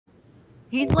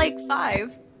He's like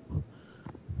 5.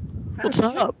 What's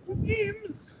up?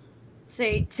 Games.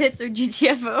 Say tits or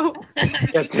GTFO.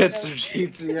 Yeah, tits or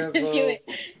GTFO. Do it.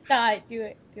 Ty, do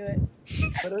it. Do it.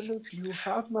 I don't know if you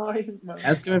have my.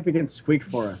 Ask him if he can squeak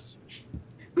for us.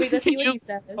 Wait, let's see what he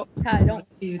says. Ty, don't.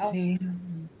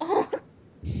 Oh.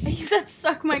 He said,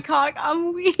 "Suck my cock.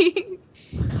 I'm weak."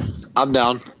 I'm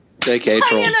down. JK,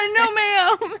 troll. Diana, no,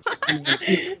 ma'am.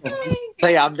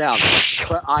 Hey, I'm down.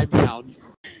 But I'm down.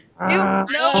 Ew,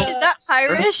 no, is that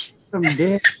Irish?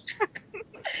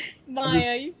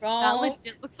 Maya, you That wrong.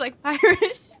 legit looks like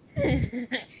Irish.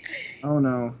 Oh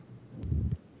no.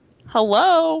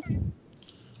 Hello.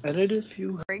 Edit if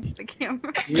you. Breaks the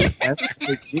camera. You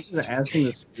just ask him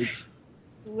to speak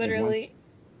Literally.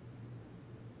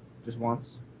 just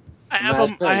once. I have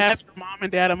your mom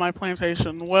and dad at my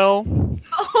plantation. Well,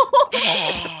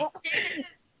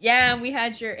 Yeah, and we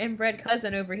had your inbred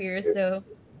cousin over here, so.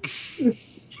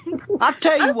 I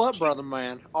tell you what, brother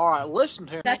man. All right, listen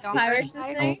here. That's Irish's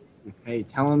name? Hey,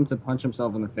 tell him to punch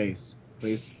himself in the face,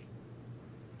 please.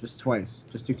 Just twice.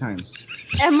 Just 2 times.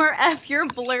 M or F, you're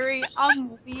blurry.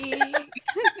 I'm weak.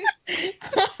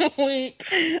 Wait.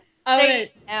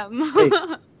 Say M.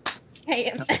 Hey,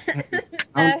 Hey,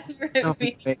 F for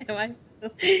me. Am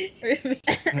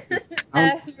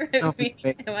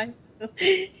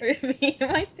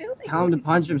I feeling? tell him to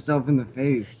punch himself in the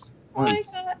face. Oh my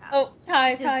Once. god. Oh,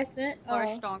 Ty sent. Or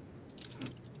Oh. strong.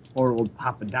 Or we'll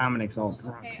Papa Dominic's all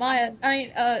drunk. Maya,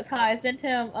 Ty sent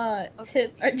him,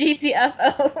 tits or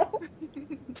GTFO.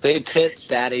 Say tits,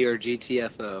 daddy, or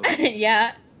GTFO.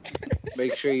 Yeah.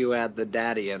 Make sure you add the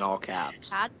daddy in all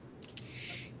caps. Cats.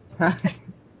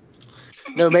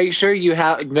 No, make sure you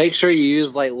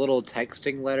use like little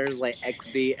texting letters like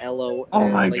XDLO. Oh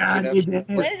my like, god, you did This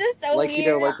it. is so Like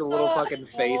weird. like the little Oh, fucking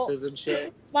faces and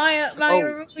shit. Maya, Oh,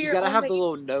 remember you gotta have the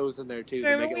little nose in there too to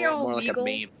make remember it your look more old like a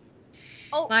Beagle? meme.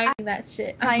 Oh, Maya, that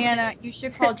shit. Diana, you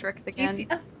should call Drix again.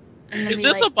 GTFO. And then is be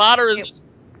this like, a bot or is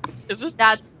this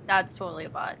That's totally a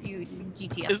bot. You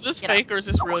GTF. is this Get fake out. or is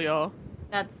this real, y'all?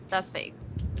 That's fake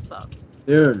as fuck.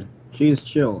 Dude, she's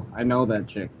chill. I know that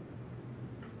chick.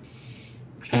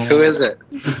 Who is it?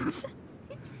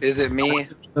 Is it me?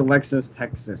 Alexis,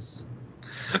 Texas.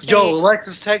 Yo,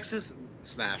 Alexis, Texas.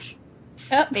 Smash.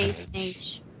 Fake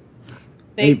H.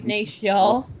 nation,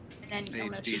 y'all. And then Hey,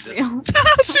 unless Jesus. she's real.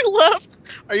 She left.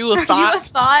 Are you a Are thought? you a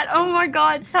thought? Oh my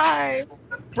god, Ty.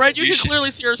 Brett, you can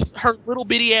clearly see her little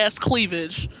bitty ass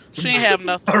cleavage. She ain't have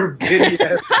nothing. Her bitty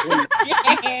ass queen.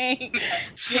 Dang.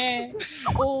 Dang.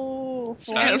 Oh, Damn,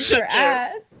 flame shit your there.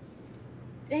 ass.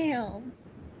 Damn.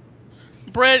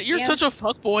 Brett, you're Yeah. such a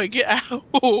fuckboy. Get out.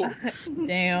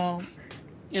 Damn.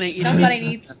 It ain't Somebody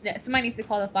needs to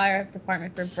call the fire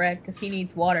department for Brett because he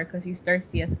needs water because he's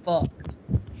thirsty as fuck.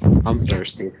 I'm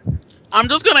thirsty. I'm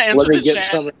just gonna answer Let me the get chat.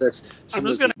 some of this. I'm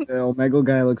just gonna. The Omegle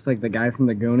guy looks like the guy from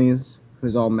the Goonies,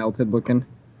 who's all melted looking.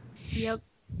 Yep.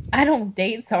 I don't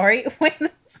date, sorry. Wait,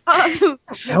 Oh, What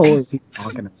the hell is he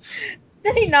talking about?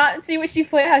 did he not see what she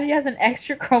put? How she has an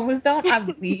extra chromosome?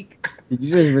 I'm weak. Did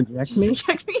you just reject me?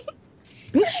 reject me.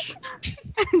 Bish!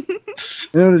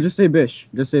 No, just say bish.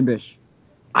 Just say bish.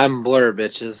 I'm blur,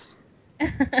 bitches.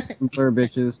 Blur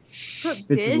bitches. Bitches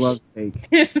Bitch. love cake.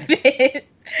 Bitch.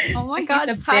 Oh my He's god,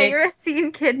 a Ty, you're a bitch.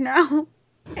 scene kid now.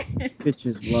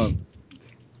 Bitches love.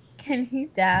 Can he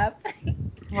dab?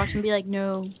 Watch him be like,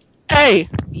 no, Hey,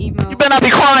 emo. you better not be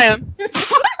crying.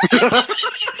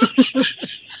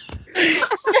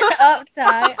 Shut up,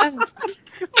 Ty.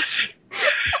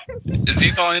 Is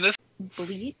he following this?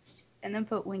 Bleach and then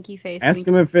put winky face. Ask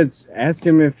him if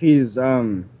he's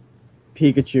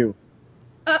Pikachu.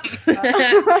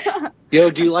 Yo,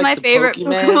 do you like my the favorite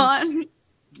Pokemans? Pokemon.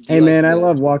 Hey man, I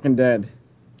love Walking Dead.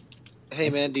 Hey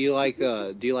man, do you like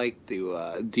the Pokemon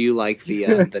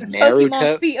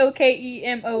Naruto?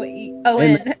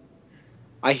 Pokemon.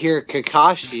 I hear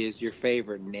Kakashi is your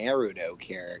favorite Naruto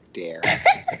character.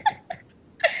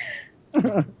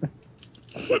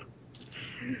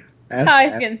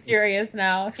 Ty's getting serious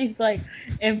now. She's like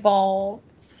involved.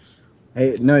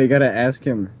 Hey, no, you gotta ask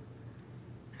him.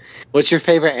 What's your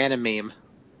favorite anime?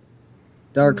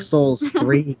 Dark Souls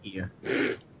 3.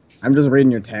 I'm just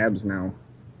reading your tabs now.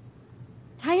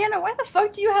 Diana, why the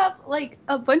fuck do you have like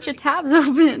a bunch of tabs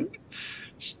open?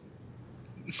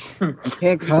 You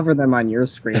can't cover them on your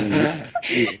screen.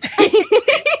 Look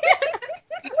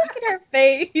at her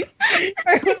face.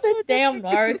 Her with the damn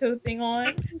Naruto thing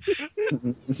on.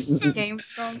 Game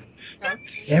from stuff.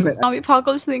 Damn it. Zombie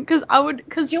apocalypse thing, because I would.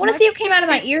 Cause Do you want to see what came out of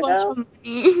my ear though?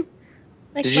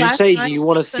 Like Did you last say, night? do you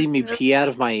want to see me pee out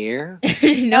of my ear?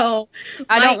 No.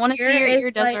 I My don't want to see your is ear,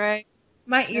 like- Desiree.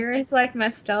 My ear is like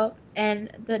messed up,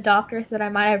 and the doctor said I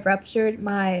might have ruptured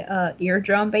my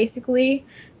eardrum, basically,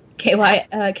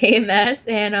 KMS,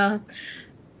 and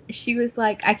she was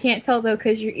like, I can't tell though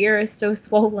because your ear is so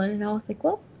swollen, and I was like,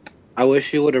 well, I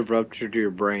wish you would have ruptured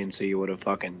your brain so you would have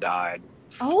fucking died.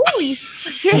 Holy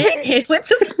shit! what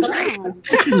the fuck?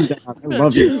 I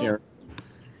love your hair.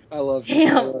 I love you. I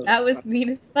Damn, love that was mean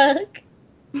as fuck.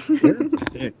 That's a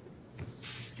dick.